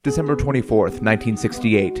December 24th,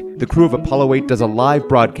 1968. The crew of Apollo 8 does a live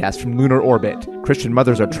broadcast from lunar orbit. Christian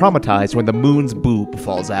mothers are traumatized when the moon's boob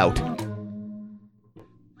falls out.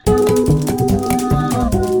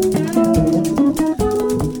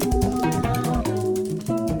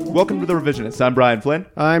 Welcome to The Revisionists. I'm Brian Flynn.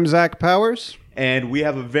 I'm Zach Powers. And we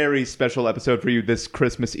have a very special episode for you this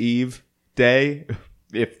Christmas Eve day,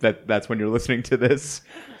 if that's when you're listening to this.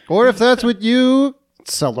 Or if that's what you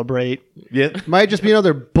celebrate. Yeah. Might just be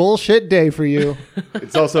another bullshit day for you.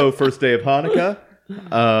 It's also first day of Hanukkah.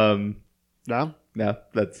 No? No,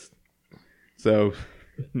 that's... So...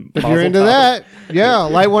 If you're into that, yeah,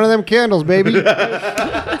 light one of them candles, baby. Light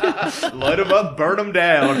them up, burn them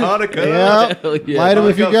down. Hanukkah. Yeah. Light them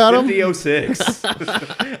if you got them. 5006.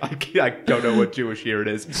 I don't know what Jewish year it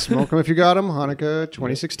is. Smoke them if you got them. Hanukkah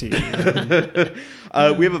 2016.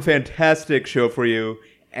 We have a fantastic show for you,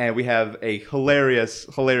 and we have a hilarious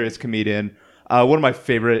comedian. One of my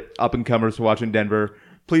favorite up-and-comers to watch in Denver.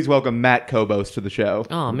 Please welcome Matt Kobos to the show.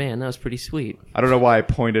 Oh, man, that was pretty sweet. I don't know why I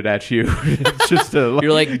pointed at you. It's just a...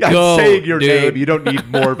 You're like, I'm go, saying your dude. name. You don't need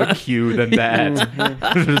more of a cue than that.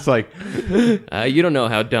 It's just like... You don't know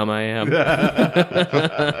how dumb I am.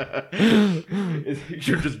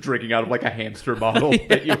 You're just drinking out of like a hamster bottle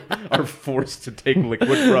that you are forced to take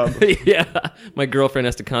liquid from. Yeah. My girlfriend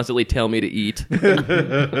has to constantly tell me to eat.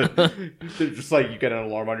 Just like you get an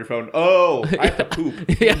alarm on your phone. Oh, I have to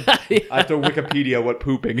poop. Yeah. I have to Wikipedia what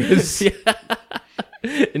pooping is. Yeah.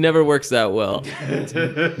 It never works out well.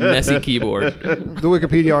 Messy keyboard. The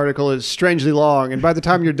Wikipedia article is strangely long, and by the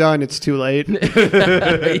time you're done, it's too late.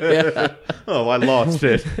 Yeah. Oh, I lost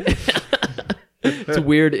it. It's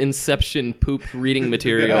weird Inception poop reading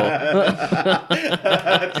material.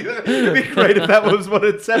 It'd be great if that was what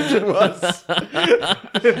Inception was.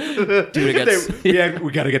 Dude, yeah,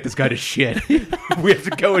 we got to get this guy to shit. We have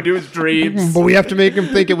to go into his dreams. But we have to make him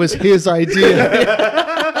think it was his idea.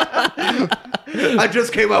 I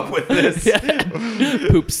just came up with this. Yeah.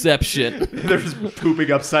 Poopception. They're just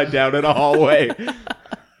pooping upside down in a hallway.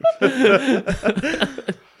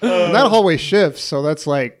 That hallway shifts, so that's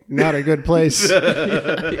like not a good place.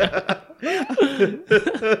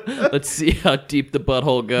 Let's see how deep the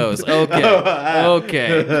butthole goes.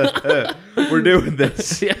 Okay. We're doing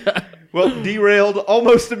this. Yeah. Well, derailed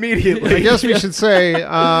almost immediately. I guess we should say,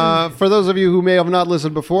 for those of you who may have not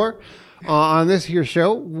listened before, on this here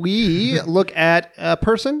show, we look at a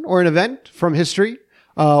person or an event from history.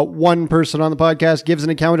 One person on the podcast gives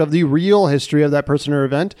an account of the real history of that person or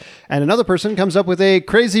event, and another person comes up with a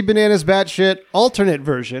crazy bananas batshit alternate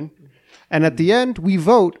version. And at the end, we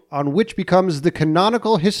vote on which becomes the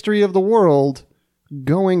canonical history of the world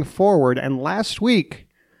going forward. And last week,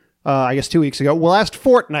 I guess 2 weeks ago, last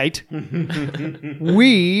fortnight,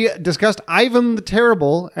 we discussed Ivan the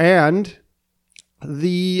Terrible, and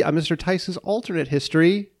the Mr. Tice's alternate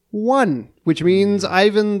history won, which means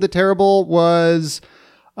Ivan the Terrible was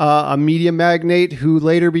a media magnate who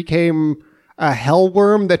later became a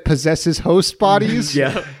hellworm that possesses host bodies.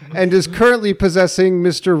 Yeah. And is currently possessing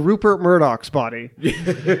Mr. Rupert Murdoch's body.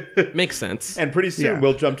 Makes sense. And pretty soon Yeah.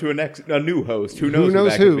 we'll jump to a new host. Who knows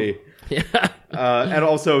knows who that who? could be. Yeah. And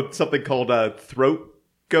also something called goat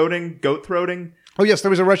throating. Oh, yes,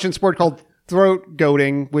 there was a Russian sport called throat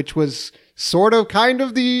goating, which was sort of kind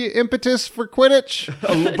of the impetus for Quidditch.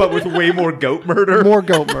 But with way more goat murder. More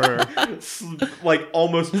goat murder. Like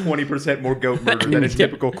almost 20% more goat murder than in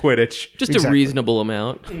typical Quidditch. Just Exactly. a reasonable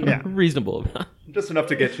amount. Yeah. Reasonable amount. Just enough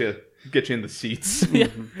to get you in the seats.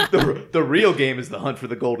 The real game is the hunt for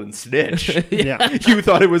the golden snitch. Yeah. You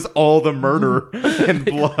thought it was all the murder and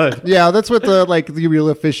blood. Yeah, that's what the real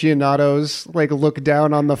aficionados look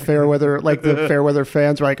down on the Fairweather, the Fairweather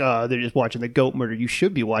fans are like, they're just watching the goat murder. You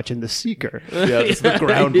should be watching The Seeker. Yeah, it's the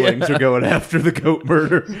groundlings are going after the goat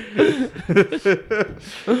murder.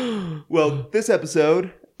 Well, this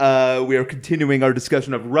episode, we are continuing our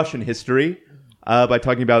discussion of Russian history by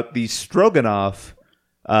talking about the Stroganov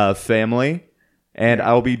family, and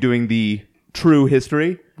I'll be doing the true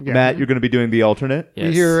history. Yeah. Matt, you're going to be doing the alternate. Yes,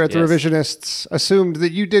 We here at the yes. Revisionists assumed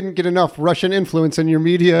that you didn't get enough Russian influence in your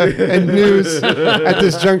media and news at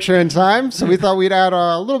this juncture in time, so we thought we'd add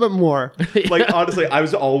a little bit more. Like, honestly, I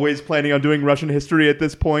was always planning on doing Russian history at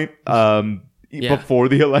this point before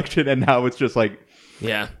the election, and now it's just like,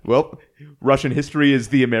 Yeah. well, Russian history is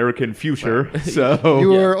the American future, so... You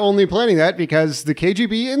were only planning that because the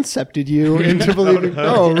KGB incepted you into believing,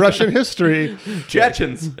 Russian history.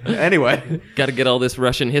 Chechens. Anyway. Got to get all this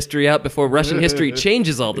Russian history out before Russian history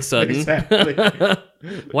changes all of a sudden. Exactly.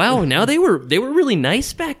 Wow, now they were really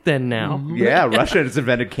nice back then now. Yeah, Russia has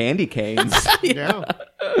invented candy canes. Yeah.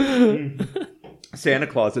 Santa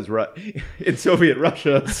Claus is in Soviet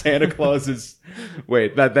Russia. Santa Claus is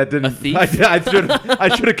wait that didn't. A thief? I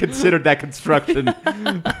should have considered that construction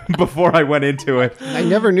before I went into it. I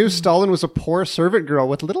never knew Stalin was a poor servant girl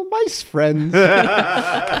with little mice friends.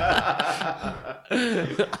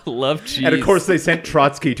 Love cheese. And of course, they sent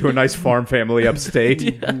Trotsky to a nice farm family upstate.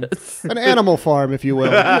 Yes. An animal farm, if you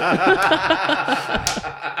will. Got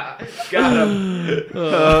him.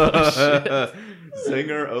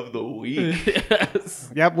 Singer of the week.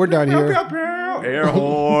 Yes. Yep, we're done here. Air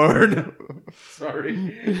horn.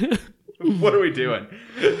 Sorry. What are we doing?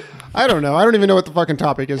 I don't know. I don't even know what the fucking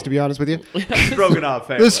topic is, to be honest with you. Stroganoff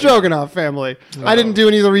family. The Stroganov family. I didn't do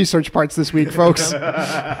any of the research parts this week, folks. Good.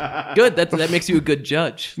 That makes you a good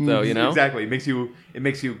judge, though. You know. Exactly. It makes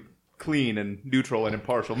you clean and neutral and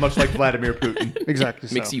impartial, much like Vladimir Putin. Exactly.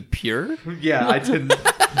 Makes so. you pure. Yeah, I didn't.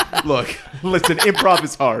 Look, listen. Improv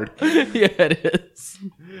is hard. Yeah, it is.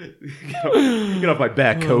 Get off my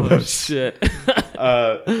back, Oh, co-host. shit.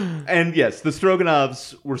 And yes, the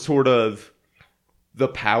Stroganovs were sort of the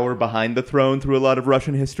power behind the throne through a lot of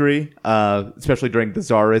Russian history, especially during the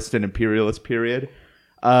Tsarist and imperialist period.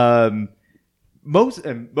 Most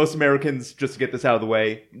Americans, just to get this out of the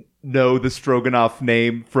way, know the Stroganoff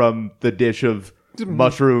name from the dish of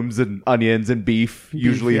mushrooms and onions and beef,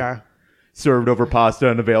 usually Yeah. served over pasta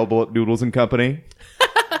and available at Noodles and Company.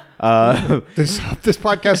 This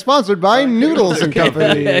podcast sponsored by Noodles and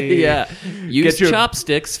Company. Yeah. Use Get your-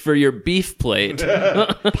 chopsticks for your beef plate.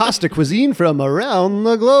 Pasta cuisine from around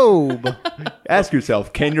the globe. Ask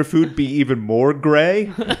yourself, can your food be even more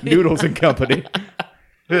gray? Noodles and Company.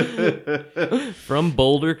 From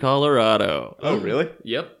Boulder, Colorado. Oh, really?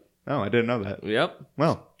 Yep. Oh, I didn't know that. Yep.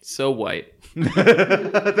 Well, So white.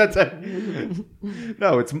 that's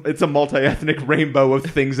it's a multi-ethnic rainbow of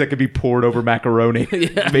things that could be poured over macaroni.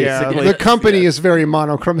 Yeah, Basically, the company is very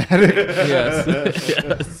monochromatic. Yes.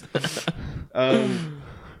 Yes.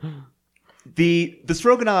 The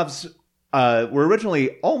Stroganovs were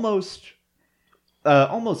originally almost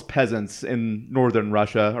peasants in northern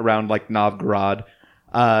Russia around like Novgorod,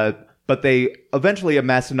 but they eventually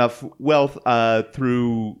amassed enough wealth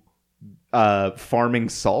through farming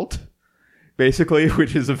salt, basically,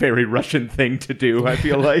 which is a very Russian thing to do, I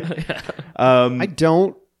feel like.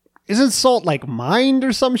 Isn't salt like mined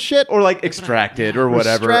or some shit? Or like extracted or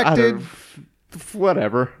whatever. Extracted?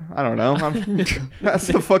 Whatever. I don't know. That's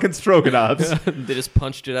the fucking Stroganovs. They just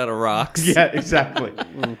punched it out of rocks. Yeah, exactly.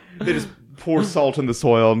 They just poured salt in the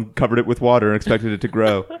soil and covered it with water and expected it to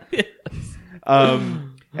grow. Yes.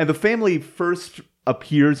 And the family first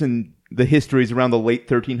appears in the histories around the late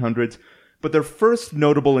 1300s, but their first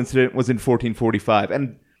notable incident was in 1445.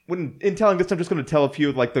 And in telling this, I'm just going to tell a few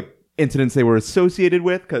of like the incidents they were associated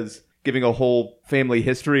with, because giving a whole family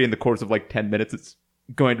history in the course of like 10 minutes, it's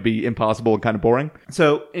going to be impossible and kind of boring.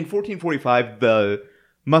 So in 1445, the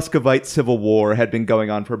Muscovite Civil War had been going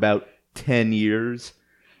on for about 10 years,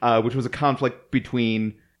 which was a conflict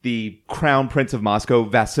between the Crown Prince of Moscow,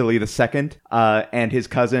 Vasily II, and his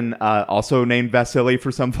cousin, also named Vasily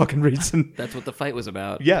for some fucking reason. That's what the fight was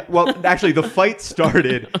about. Yeah, well, actually, the fight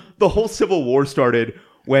started, the whole Civil War started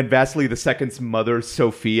when Vasily II's mother,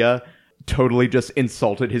 Sophia, totally just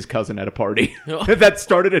insulted his cousin at a party. That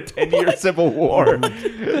started a 10-year civil war.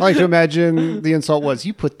 I like to imagine the insult was,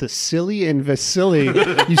 "You put the silly in Vasily,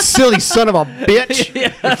 you silly son of a bitch."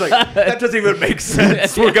 It's like, that doesn't even make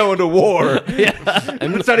sense. We're going to war. Yeah.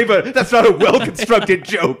 That's not a well-constructed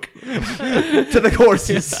joke to the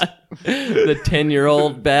horses. The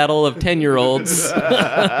 10-year-old battle of 10-year-olds.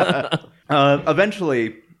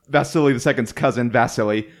 Eventually, Vasily II's cousin,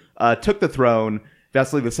 Vasily, took the throne.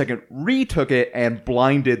 Vasily II retook it and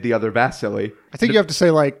blinded the other Vasily. I think you have to say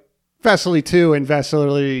like Vasily 2 and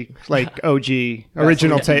Vasily like OG,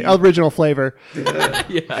 original flavor.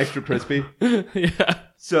 Yeah. Extra crispy. Yeah.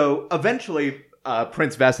 So eventually,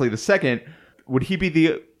 Prince Vasily II, would he be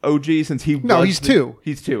the OG since he No, was he's 2.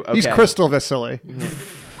 He's 2. Okay. He's Crystal Vasily.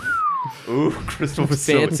 Ooh, Crystal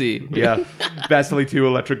Vasily. Fancy. Yeah. Vasily 2,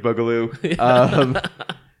 Electric Boogaloo.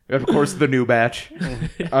 Of course, the new batch.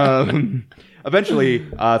 Eventually,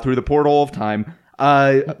 through the portal of time,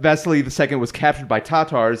 Vasily II was captured by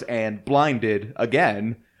Tatars and blinded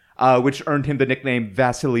again, which earned him the nickname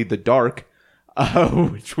Vasily the Dark,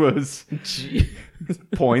 which was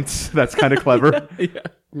points. That's kind of clever. Yeah.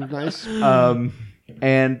 Nice. And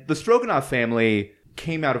the Stroganov family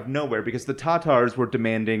came out of nowhere because the Tatars were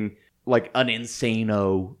demanding like an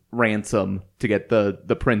insano ransom to get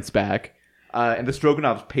the prince back. And the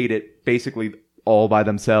Stroganovs paid it basically all by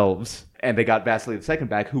themselves. And they got Vasily II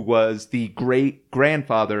back, who was the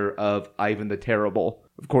great-grandfather of Ivan the Terrible.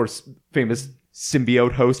 Of course, famous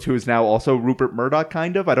symbiote host who is now also Rupert Murdoch,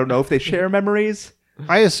 kind of. I don't know if they share memories.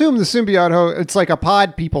 I assume the symbiote it's like a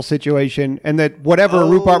pod people situation, and that whatever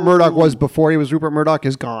Rupert Murdoch was before he was Rupert Murdoch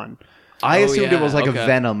is gone. I assumed it was like a okay.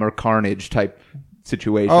 Venom or Carnage type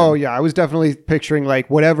situation. Oh yeah, I was definitely picturing like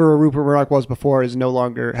whatever Rupert Murdoch was before is no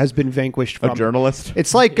longer has been vanquished from a journalist?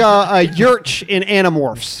 It's like a Yurch in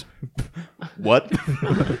Animorphs. What?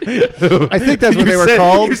 I think that's what they were You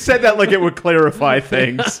called. said that like it would clarify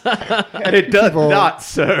things. And it does not,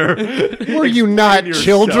 sir. Were you not yourself.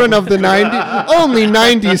 children of the 90s? Only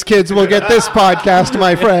 90s kids will get this podcast,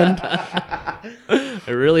 my friend.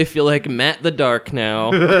 I really feel like Matt the Dark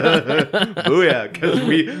now. Booyah, because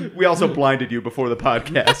we also blinded you before the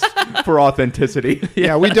podcast for authenticity.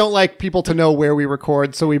 Yeah, we don't like people to know where we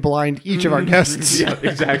record, so we blind each of our guests. Yeah,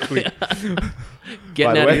 exactly.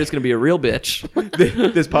 Getting the out way- of here is going to be a real bitch.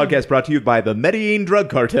 This podcast brought to you by the Medellin Drug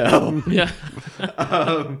Cartel. Yeah.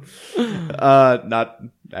 Not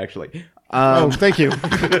actually. Oh, thank you.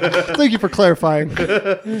 Thank you for clarifying.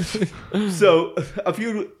 So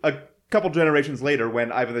a couple generations later,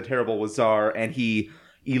 when Ivan the Terrible was Tsar and he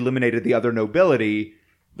eliminated the other nobility,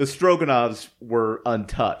 the Stroganovs were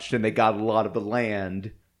untouched, and they got a lot of the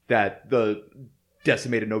land that the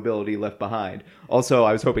decimated nobility left behind. Also,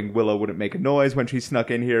 I was hoping Willow wouldn't make a noise when she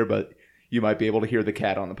snuck in here, but you might be able to hear the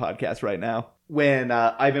cat on the podcast right now. When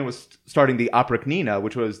Ivan was starting the Oprichnina,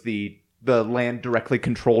 which was the land directly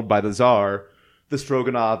controlled by the Tsar, the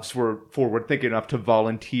Stroganovs were forward-thinking enough to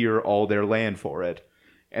volunteer all their land for it.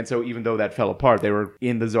 And so even though that fell apart, they were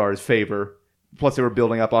in the Tsar's favor. Plus, they were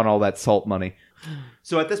building up on all that salt money.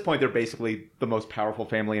 So at this point, they're basically the most powerful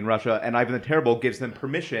family in Russia, and Ivan the Terrible gives them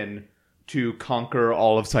permission to conquer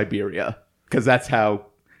all of Siberia, because that's how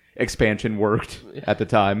expansion worked at the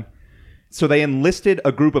time. So they enlisted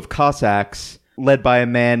a group of Cossacks led by a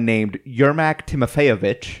man named Yermak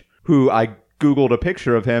Timofeyevich, who I Googled a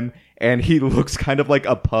picture of him, and he looks kind of like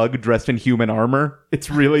a pug dressed in human armor. It's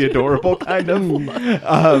really adorable, kind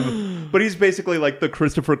of. But he's basically like the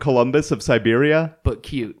Christopher Columbus of Siberia. But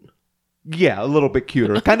cute. Yeah, a little bit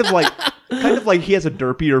cuter. Kind of like he has a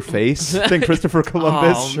derpier face than Christopher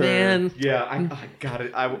Columbus. Oh, man. Yeah, I got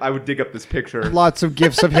it. I would dig up this picture. Lots of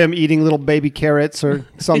gifs of him eating little baby carrots or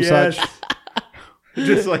some such.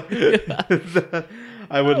 Just like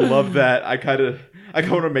I would love that. I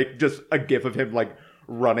want to make just a gif of him like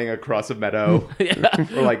running across a meadow.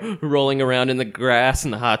 Or like rolling around in the grass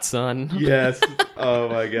in the hot sun. yes. Oh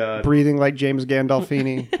my god. Breathing like James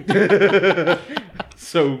Gandolfini.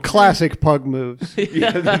 So Classic pug moves.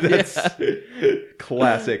 yeah, that's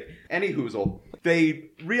classic. Any hoozle. They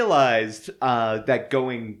realized that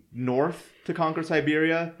going north to conquer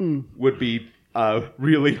Siberia would be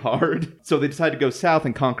really hard. So they decided to go south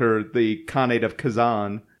and conquer the Khanate of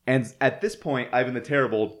Kazan. And at this point, Ivan the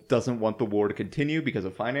Terrible doesn't want the war to continue because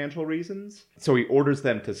of financial reasons. So he orders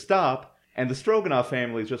them to stop. And the Stroganov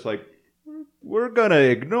family is just like, we're going to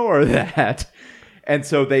ignore that. And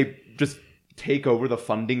so they just take over the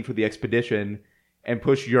funding for the expedition and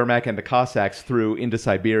push Yermak and the Cossacks through into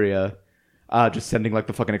Siberia, just sending like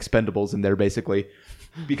the fucking Expendables in there, basically.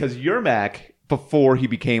 Because Yermak, before he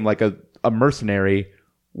became like a mercenary,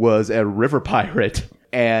 was a river pirate.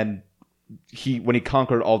 And when he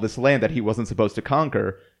conquered all this land that he wasn't supposed to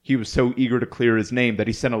conquer, he was so eager to clear his name that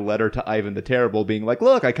he sent a letter to Ivan the Terrible being like,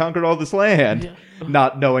 look, I conquered all this land,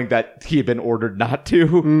 not knowing that he had been ordered not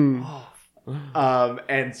to.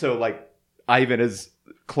 And so like Ivan is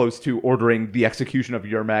close to ordering the execution of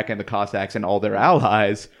Yermak and the Cossacks and all their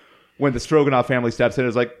allies when the Stroganov family steps in and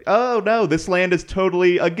is like, oh no, this land is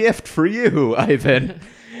totally a gift for you, Ivan.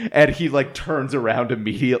 And he like turns around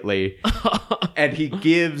immediately and he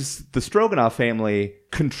gives the Stroganov family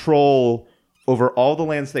control over all the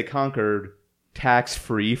lands they conquered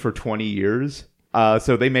tax-free for 20 years.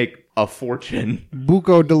 So they make a fortune.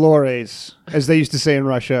 Buco Dolores, as they used to say in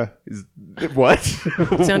Russia. What?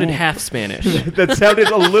 It sounded half Spanish. That sounded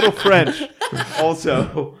a little French.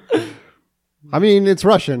 Also. I mean, it's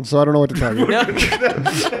Russian, so I don't know what to tell you.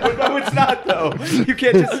 No, it's not, though. You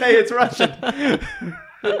can't just say it's Russian.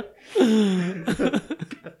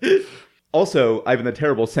 Also, Ivan the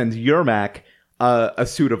Terrible sends Yermak a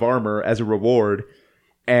suit of armor as a reward,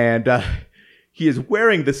 and he is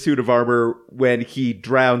wearing the suit of armor when he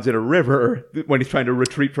drowns in a river. When he's trying to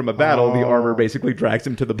retreat from a battle, the armor basically drags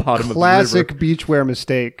him to the bottom Classic of the river. beachwear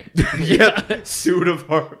mistake. Yeah, suit of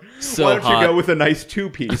armor. So Why don't hot. you go with a nice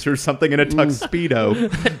two-piece or something in a tuxedo?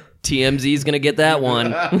 TMZ's going to get that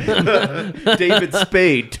one. David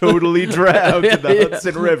Spade totally drowned in the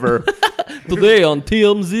Hudson River. Today on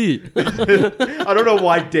TMZ. I don't know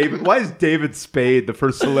why is David Spade the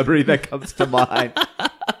first celebrity that comes to mind?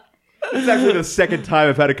 It's actually the second time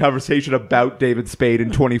I've had a conversation about David Spade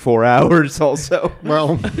in 24 hours also.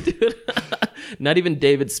 Well, Not even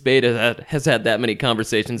David Spade has had that many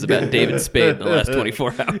conversations about David Spade in the last 24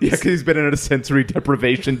 hours. Yeah, because he's been in a sensory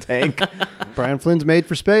deprivation tank. Brian Flynn's made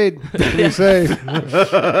for Spade. What do you say?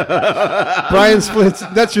 Brian Flynn's,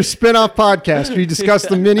 that's your spin-off podcast where you discuss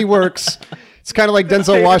the mini works. It's kind of like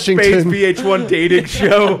Denzel Washington. Spade's VH1 dating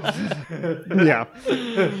show. Yeah.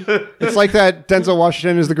 It's like that Denzel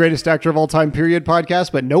Washington is the greatest actor of all time, period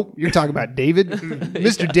podcast, but nope, you're talking about David,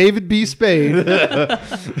 Mr. David B. Spade.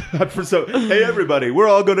 Hey, everybody, we're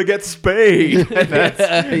all going to get Spade.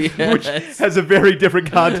 And which has a very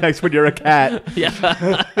different context when you're a cat.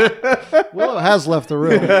 Willow has left the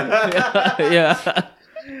room.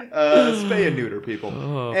 Spay and neuter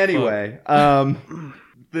people. Anyway,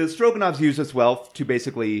 the Stroganovs used this wealth to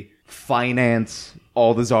basically finance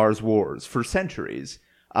all the Tsar's wars for centuries.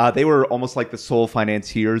 They were almost like the sole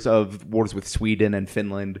financiers of wars with Sweden and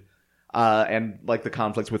Finland, and like the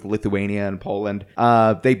conflicts with Lithuania and Poland.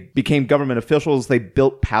 They became government officials. They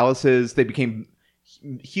built palaces. They became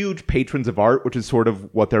huge patrons of art, which is sort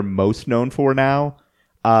of what they're most known for now.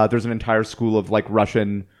 There's an entire school of like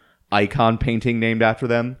Russian icon painting named after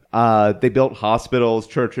them. They built hospitals,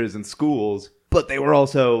 churches, and schools, but they were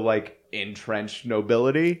also like entrenched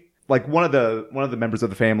nobility. Like one of the members of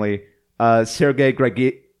the family, Sergei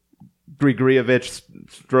Grigorievich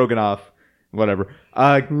Stroganov, whatever.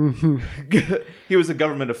 He was a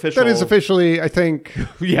government official. That is officially, I think,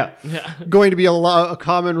 going to be a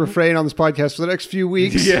common refrain on this podcast for the next few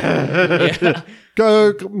weeks.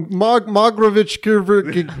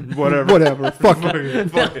 Mogrovich, whatever. Fuck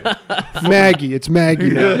it. Maggie. It's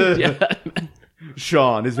Maggie now.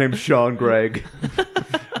 Sean. His name's Sean Gregg.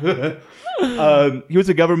 He was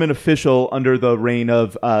a government official under the reign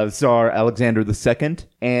of Tsar Alexander II,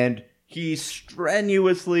 and he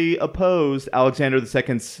strenuously opposed Alexander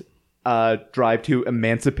II's drive to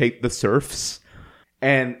emancipate the serfs.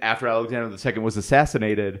 And after Alexander II was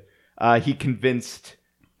assassinated, he convinced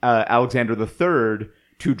Alexander III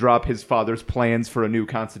to drop his father's plans for a new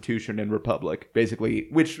constitution and republic, basically,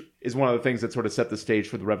 which is one of the things that sort of set the stage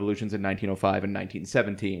for the revolutions in 1905 and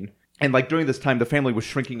 1917. And like during this time, the family was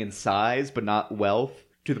shrinking in size, but not wealth,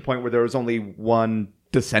 to the point where there was only one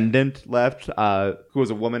descendant left, who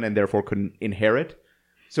was a woman and therefore couldn't inherit.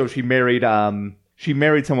 So she married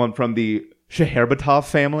someone from the Sheherbatov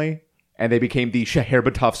family, and they became the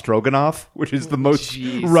Sheherbatov Stroganov, which is the most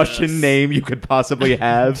Russian name you could possibly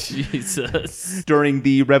have. Jesus. During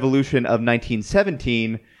the revolution of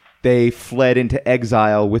 1917, they fled into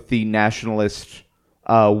exile with the nationalist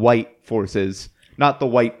white forces. Not the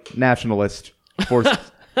white nationalist forces.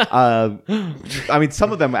 I mean,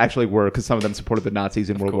 some of them actually were, because some of them supported the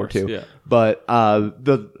Nazis in World War II. Yeah. But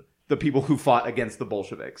the people who fought against the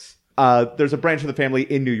Bolsheviks. There's a branch of the family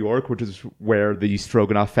in New York, which is where the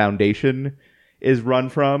Stroganov Foundation is run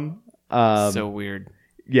from. So weird.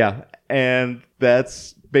 Yeah, and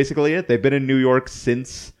that's basically it. They've been in New York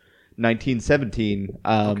since 1917.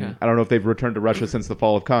 I don't know if they've returned to Russia since the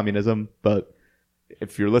fall of communism, but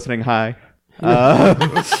if you're listening, hi. Hey,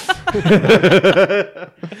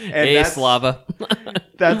 Slava.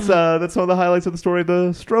 That's one of the highlights of the story of the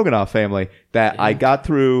Stroganov family. That I got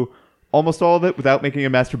through almost all of it without making a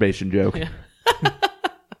masturbation joke. Yeah.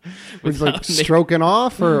 It's like stroking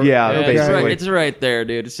off, or yeah, basically. It's right there,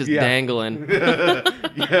 dude. It's just dangling.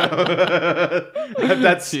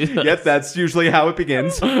 That's usually how it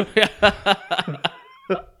begins.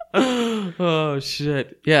 Oh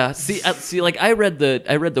shit! Yeah. See, like I read the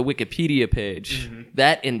Wikipedia page,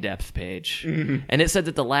 that in-depth page, and it said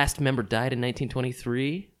that the last member died in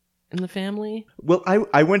 1923 in the family. Well,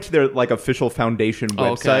 I went to their like official foundation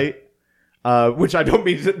website. Which I don't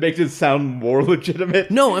mean to make it sound more legitimate.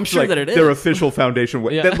 No, I'm sure that it is. Their official foundation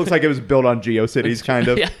website. That looks like it was built on GeoCities, kind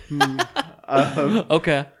of. Yeah.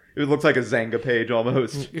 Okay. It looks like a Zanga page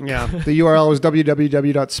almost. Yeah. The URL was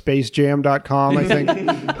www.spacejam.com, I think.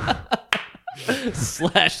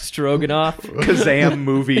 /Stroganoff.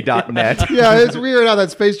 Kazammovie.net. Yeah, it's weird how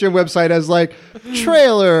that Space Jam website has like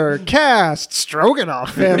trailer, cast,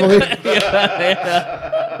 Stroganoff family.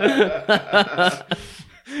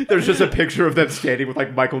 There's just a picture of them standing with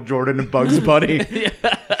like Michael Jordan and Bugs Bunny.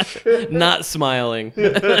 Not smiling.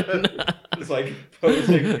 Just like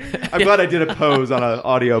posing. I'm glad I did a pose on an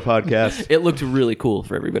audio podcast. It looked really cool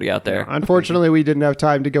for everybody out there. Unfortunately, we didn't have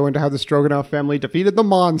time to go into how the Stroganoff family defeated the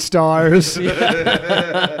Monstars.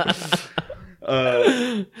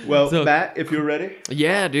 So, Matt, if you're ready.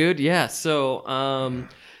 Yeah, dude. Yeah. So,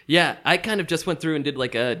 I kind of just went through and did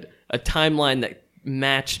like a timeline that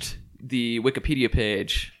matched the Wikipedia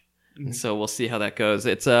page So we'll see how that goes.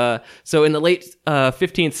 It's so in the late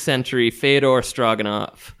 15th century, Fyodor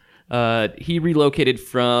Stroganov, he relocated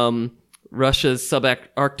from Russia's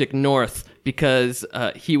subarctic north because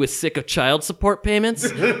he was sick of child support payments,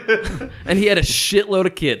 and he had a shitload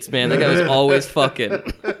of kids. Man, that guy was always fucking.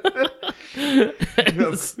 Of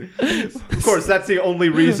course, that's the only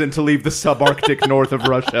reason to leave the subarctic north of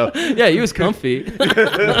Russia. Yeah, he was comfy.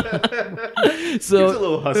 So he's a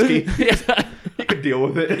little husky. Yeah. He could deal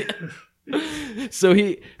with it. So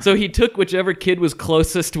he took whichever kid was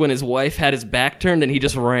closest when his wife had his back turned, and he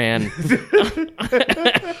just ran.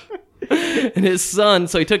 And his son,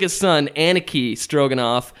 so he took his son, Anarchy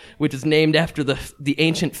Stroganov, which is named after the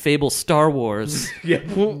ancient fable Star Wars. Yeah.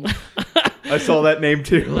 I saw that name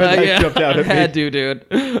too. That jumped out at me. Had to, dude.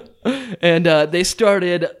 And they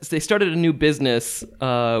started a new business,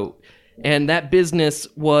 and that business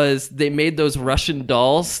was they made those Russian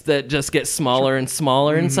dolls that just get smaller and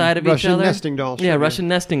smaller inside of each other. Russian nesting dolls. Yeah, Russian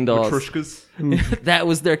nesting dolls. Matryoshkas. That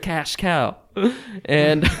was their cash cow.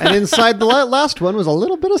 And inside the last one was a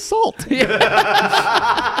little bit of salt. It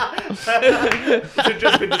had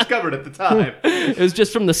just been discovered at the time. It was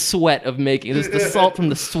just from the sweat of making. It was the salt from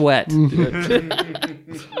the sweat.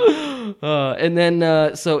 And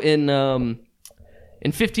then, so in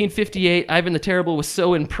 1558, Ivan the Terrible was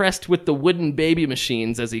so impressed with the wooden baby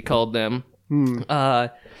machines, as he called them,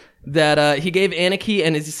 that he gave Anarchy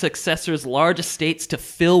and his successors large estates to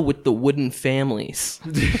fill with the wooden families.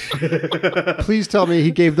 Please tell me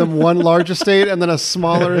he gave them one large estate and then a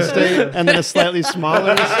smaller estate and then a slightly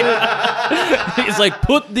smaller estate. He's like,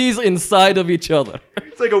 put these inside of each other.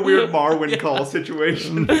 It's like a weird Marwin Call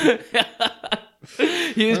situation.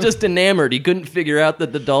 He was just enamored. He couldn't figure out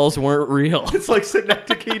that the dolls weren't real. It's like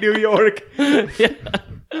Synecdoche, New York.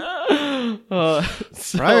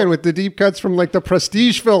 Brian with the deep cuts from like the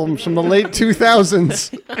Prestige films from the late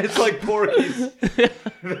 2000s. It's like Porky's.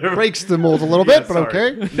 Breaks the mold a little bit, but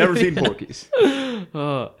sorry. okay. Never seen Porky's.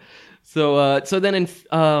 So then in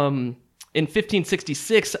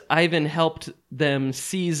 1566, Ivan helped them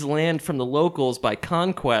seize land from the locals by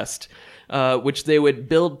conquest, which they would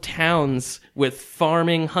build towns with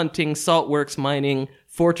farming, hunting, saltworks, mining,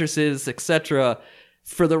 fortresses, etc.,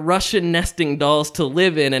 for the Russian nesting dolls to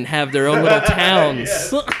live in and have their own little towns.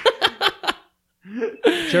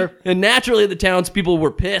 Sure. And naturally, the townspeople were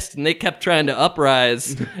pissed, and they kept trying to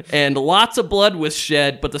uprise, and lots of blood was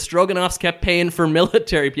shed, but the Stroganovs kept paying for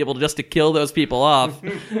military people just to kill those people off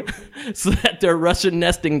so that their Russian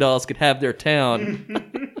nesting dolls could have their town.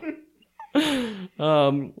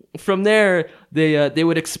 From there, they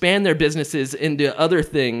would expand their businesses into other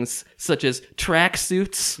things, such as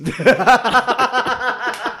tracksuits,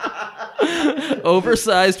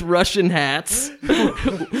 oversized Russian hats,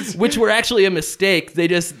 which were actually a mistake.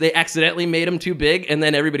 They accidentally made them too big, and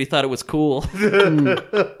then everybody thought it was cool.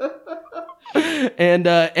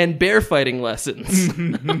 And bear fighting lessons.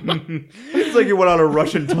 It's like you went on a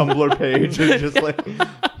Russian Tumblr page and just like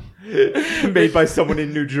made by someone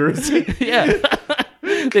in New Jersey. Yeah.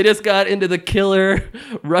 They just got into the killer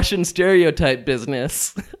Russian stereotype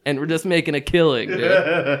business, and we're just making a killing,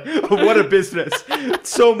 dude. What a business.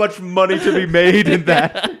 So much money to be made in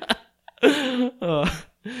that.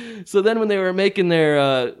 So then when they were making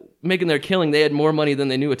their killing, they had more money than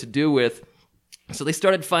they knew what to do with. So they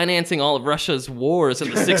started financing all of Russia's wars in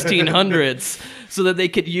the 1600s so that they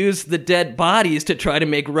could use the dead bodies to try to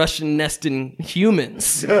make Russian nesting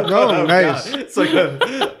humans. Oh, nice.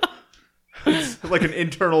 God. It's like an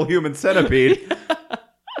internal human centipede.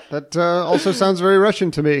 That also sounds very Russian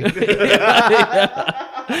to me.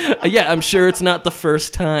 Yeah, I'm sure it's not the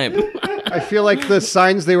first time. I feel like the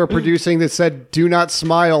signs they were producing that said, "Do not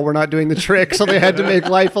smile, we're not doing the trick," so they had to make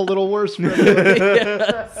life a little worse for everyone.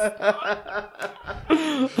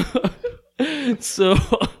 So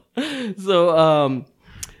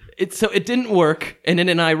it didn't work, and in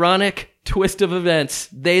an ironic twist of events,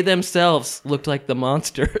 they themselves looked like the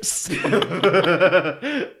monsters.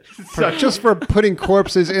 Just for putting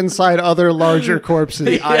corpses inside other larger corpses.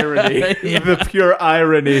 The irony. The pure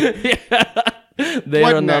irony. Yeah. They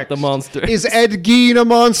What are next? not the monsters. Is Ed Gein a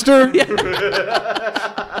monster?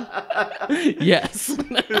 Yes.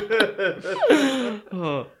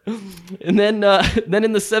 Oh. And then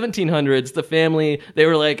in the 1700s, the family, they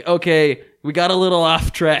were like, okay, we got a little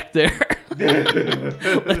off track there.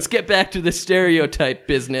 Let's get back to the stereotype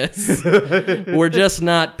business. We're just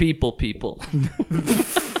not people.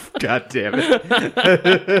 God damn it.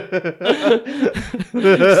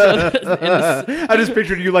 I just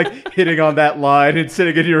pictured you like hitting on that line and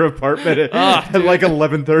sitting in your apartment at like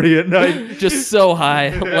 11:30 at night. Just so high,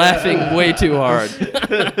 laughing way too hard.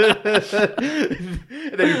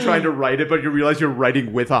 And then you're trying to write it, but you realize you're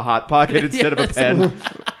writing with a Hot Pocket instead of a pen.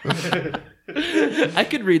 I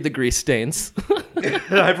could read the grease stains.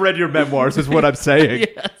 I've read your memoirs, is what I'm saying.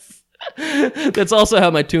 Yes. That's also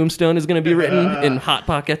how my tombstone is going to be written, in Hot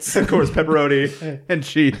Pockets. Of course, pepperoni and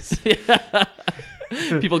cheese. Yeah.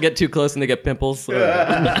 People get too close and they get pimples. Because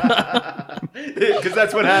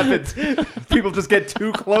that's what happens. People just get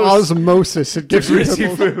too close. Osmosis. It gives you Greasy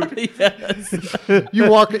pimples. food. Yes. You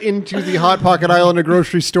walk into the Hot Pocket aisle in a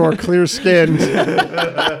grocery store, clear skinned.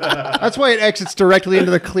 That's why it exits directly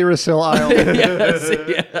into the Clearasil aisle.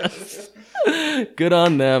 Yes. Good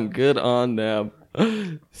on them. Good on them.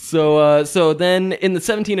 So then in the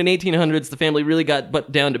 17 and 1800s, the family really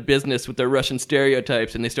got down to business with their Russian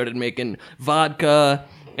stereotypes, and they started making vodka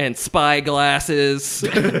and spy glasses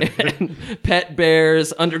and pet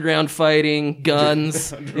bears, underground fighting,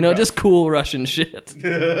 guns, just cool Russian shit.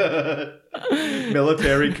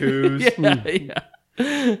 Military coups. Yeah.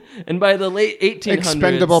 And by the late 1800s...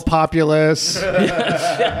 Expendable populace.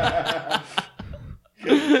 Yeah.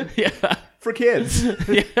 For kids.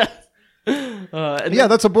 Yeah. Yeah,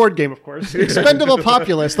 that's a board game, of course. Expendable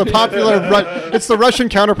populace. It's the Russian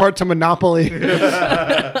counterpart to Monopoly.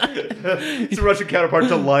 It's a Russian counterpart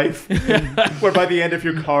to life. Where by the end, if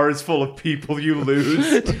your car is full of people, you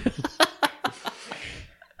lose.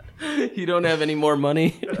 You don't have any more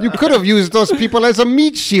money. You could have used those people as a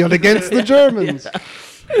meat shield against the Germans.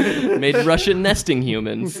 Yeah. Made Russian nesting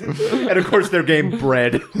humans. And of course, their game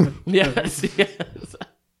Bread. Yes.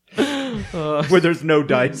 Where there's no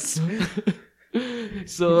dice.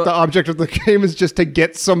 So The object of the game is just to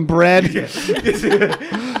get some bread.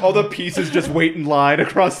 All the pieces just wait in line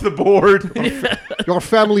across the board. Your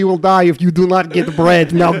family will die if you do not get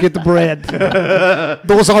bread. Now get the bread.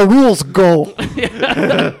 Those are rules. Go.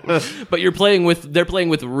 but they're playing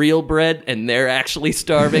with real bread, and they're actually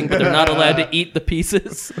starving, but they're not allowed to eat the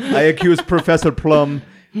pieces. I accuse Professor Plum.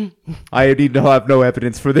 I need to have no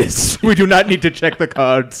evidence for this. We do not need to check the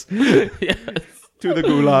cards. Yes. To the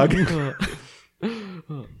gulag.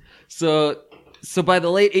 So by the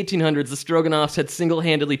late 1800s, the Stroganovs had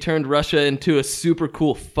single-handedly turned Russia into a super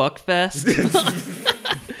cool fuck fest.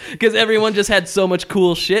 Because everyone just had so much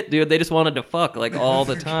cool shit, dude. They just wanted to fuck, like, all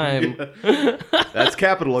the time. That's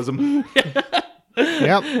capitalism.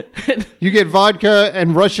 Yep. You get vodka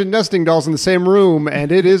and Russian nesting dolls in the same room,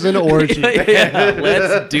 and it is an orgy. Yeah,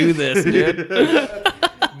 let's do this, dude.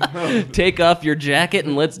 Take off your jacket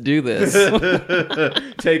and let's do this.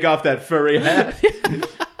 Take off that furry hat.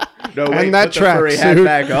 No, wait, And that put the furry hat tracksuit.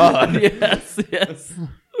 back on. Yes.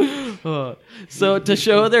 So to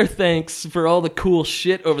show their thanks for all the cool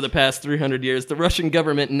shit over the past 300 years, the Russian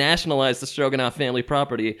government nationalized the Stroganov family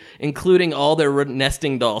property, including all their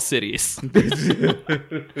nesting doll cities.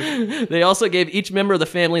 They also gave each member of the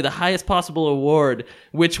family the highest possible award,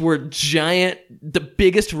 which were the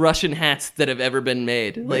biggest Russian hats that have ever been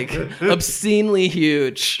made. Like, obscenely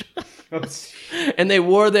huge. And they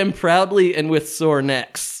wore them proudly and with sore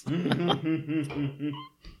necks.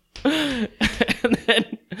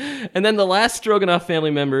 And then the last Stroganov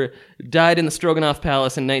family member died in the Stroganov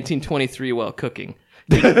Palace in 1923 while cooking.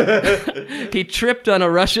 He tripped on a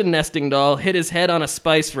Russian nesting doll, hit his head on a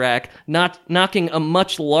spice rack, knocking a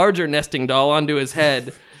much larger nesting doll onto his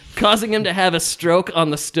head, causing him to have a stroke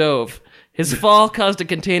on the stove. His fall caused a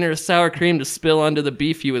container of sour cream to spill onto the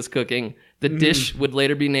beef he was cooking. The dish would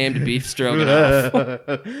later be named beef stroganoff.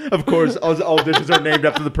 Of course, all dishes are named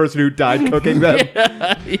after the person who died cooking them.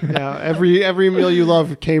 Yeah, every meal you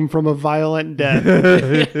love came from a violent death.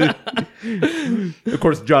 Of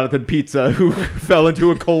course, Jonathan Pizza, who fell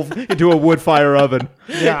into a wood fire oven.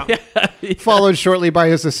 Yeah. Followed shortly by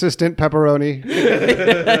his assistant, Pepperoni.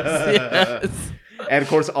 Yes. And of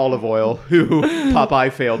course, olive oil, who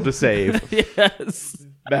Popeye failed to save. Yes.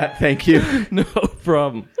 Matt, thank you. No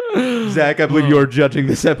problem. Zach, I believe you're judging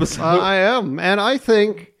this episode. I am. And I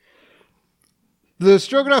think the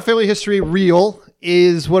Stroganov family history reel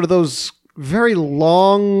is one of those very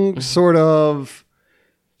long, sort of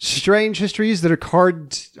strange histories that are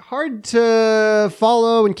hard to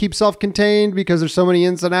follow and keep self-contained because there's so many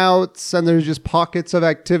ins and outs and there's just pockets of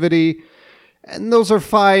activity. And those are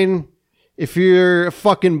fine if you're a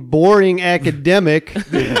fucking boring academic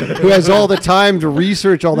who has all the time to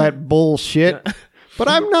research all that bullshit. But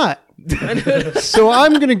I'm not. So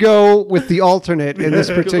I'm going to go with the alternate in this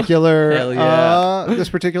particular Hell yeah. this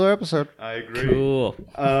particular episode. I agree. Cool.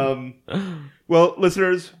 Well,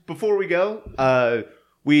 listeners, before we go,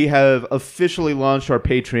 we have officially launched our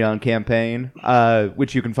Patreon campaign,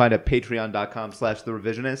 which you can find at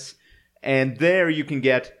patreon.com/therevisionists. And there you can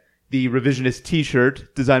get the Revisionist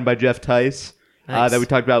t-shirt designed by Jeff Tice that we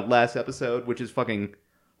talked about last episode, which is fucking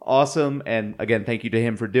awesome. And again, thank you to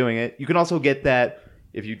him for doing it. You can also get that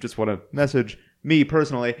if you just want to message me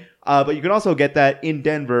personally. But you can also get that in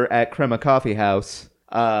Denver at Crema Coffee House.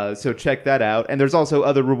 So check that out. And there's also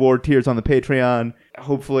other reward tiers on the Patreon.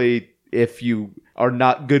 Hopefully, if you are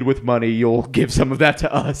not good with money, you'll give some of that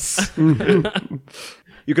to us.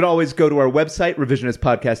 You can always go to our website,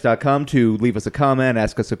 revisionistpodcast.com, to leave us a comment,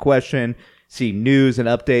 ask us a question, see news and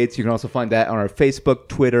updates. You can also find that on our Facebook,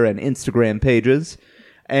 Twitter, and Instagram pages.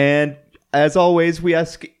 And as always, we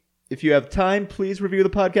ask, if you have time, please review the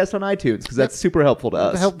podcast on iTunes, because that's super helpful to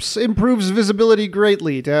us. It improves visibility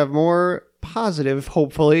greatly to have more positive,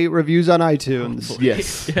 hopefully, reviews on iTunes. Hopefully.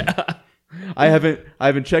 Yes. Yeah. I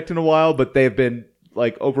haven't checked in a while, but they've been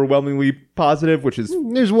like overwhelmingly positive, which is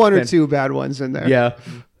There's one or two bad ones in there.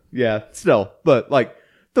 yeah, still, but like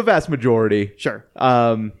the vast majority. Sure.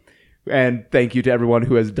 And thank you to everyone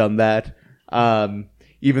who has done that.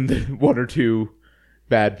 Even the one or two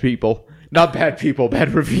bad people, not bad people,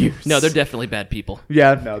 bad reviews. No, they're definitely bad people.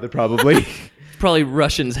 Yeah, no, they're probably Probably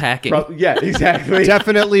Russians hacking. yeah, exactly.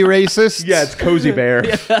 Definitely racist. Yeah, it's Cozy Bear.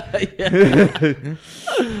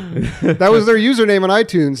 That was their username on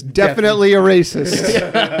iTunes. Definitely a racist.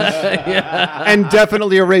 And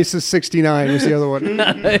definitely a racist 69 was the other one.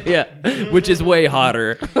 Yeah, which is way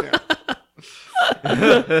hotter.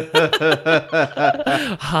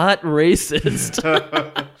 Hot racist.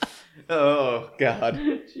 Oh,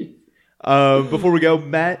 God. Before we go,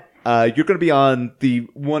 Matt, you're going to be on the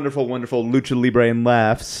wonderful, wonderful Lucha Libre and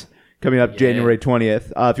Laughs coming up January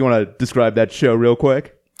 20th. If you want to describe that show real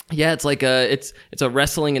quick. Yeah, it's like it's a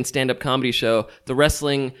wrestling and stand-up comedy show. The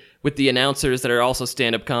wrestling with the announcers that are also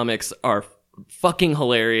stand-up comics are fucking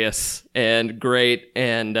hilarious and great,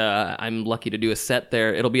 and I'm lucky to do a set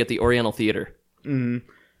there. It'll be at the Oriental Theater. And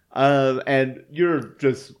you're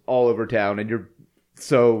just all over town, and you're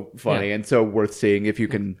so funny and so worth seeing. If you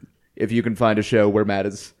can find a show where Matt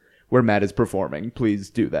is performing, please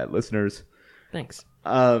do that, listeners. Thanks.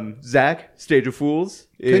 Zach, Stage of Fools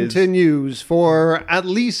continues for at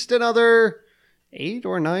least another 8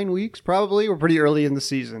 or 9 weeks, probably. We're pretty early in the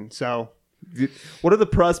season, so. What are the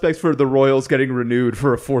prospects for the Royals getting renewed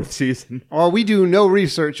for a 4th season? Well, we do no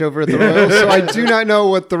research over at the Royals, so I do not know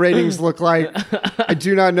what the ratings look like. I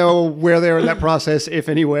do not know where they are in that process, if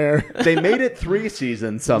anywhere. They made it 3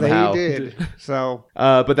 seasons somehow. They did. So,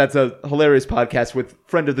 but that's a hilarious podcast with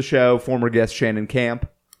friend of the show, former guest Shannon Camp.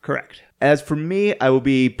 correct. As for me, I will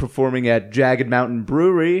be performing at Jagged Mountain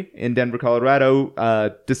Brewery in Denver,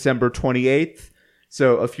 Colorado, December 28th.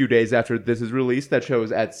 So a few days after this is released. That show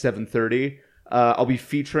is at 7:30. I'll be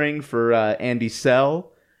featuring for Andy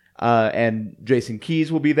Sell, and Jason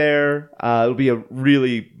Keys will be there. It'll be a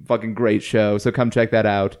really fucking great show, so come check that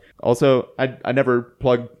out. Also, I never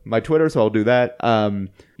plug my Twitter, so I'll do that.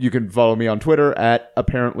 You can follow me on Twitter at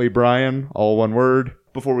apparentlybrian, all one word.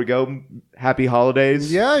 Before we go, happy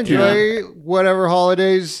holidays. Yeah, enjoy whatever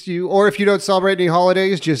holidays or if you don't celebrate any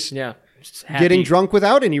holidays, just getting drunk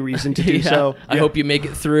without any reason to do so. I hope you make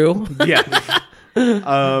it through. Yeah.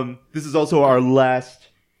 This is also our last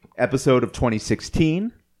episode of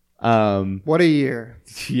 2016. What a year.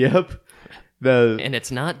 Yep. And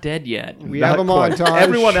it's not dead yet. We have a montage.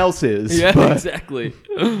 Everyone else is. Yeah, but exactly.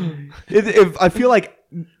 I feel like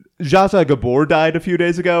Jata Gabor died a few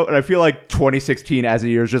days ago, and I feel like 2016 as a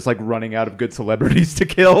year is just like running out of good celebrities to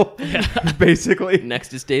kill, basically.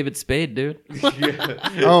 Next is David Spade, dude.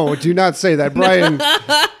 Oh, do not say that.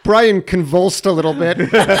 Brian convulsed a little bit.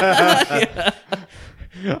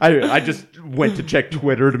 I just went to check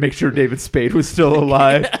Twitter to make sure David Spade was still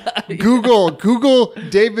alive. Google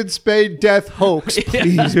David Spade death hoax,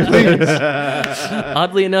 please.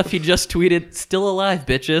 Oddly enough, he just tweeted, "Still alive,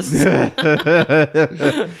 bitches."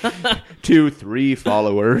 2-3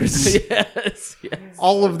 followers. Yes.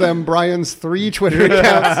 All of them Brian's 3 Twitter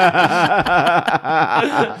accounts.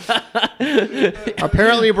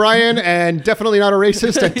 Apparently Brian, and definitely not a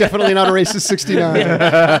racist, and definitely not a racist 69.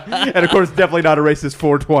 And of course, definitely not a racist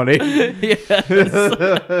 420.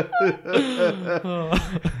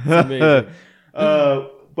 Amazing.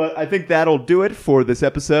 But I think that'll do it for this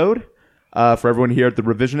episode. For everyone here at The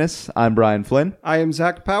Revisionists, I'm Brian Flynn. I am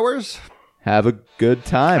Zach Powers. Have a good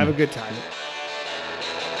time. Have a good time.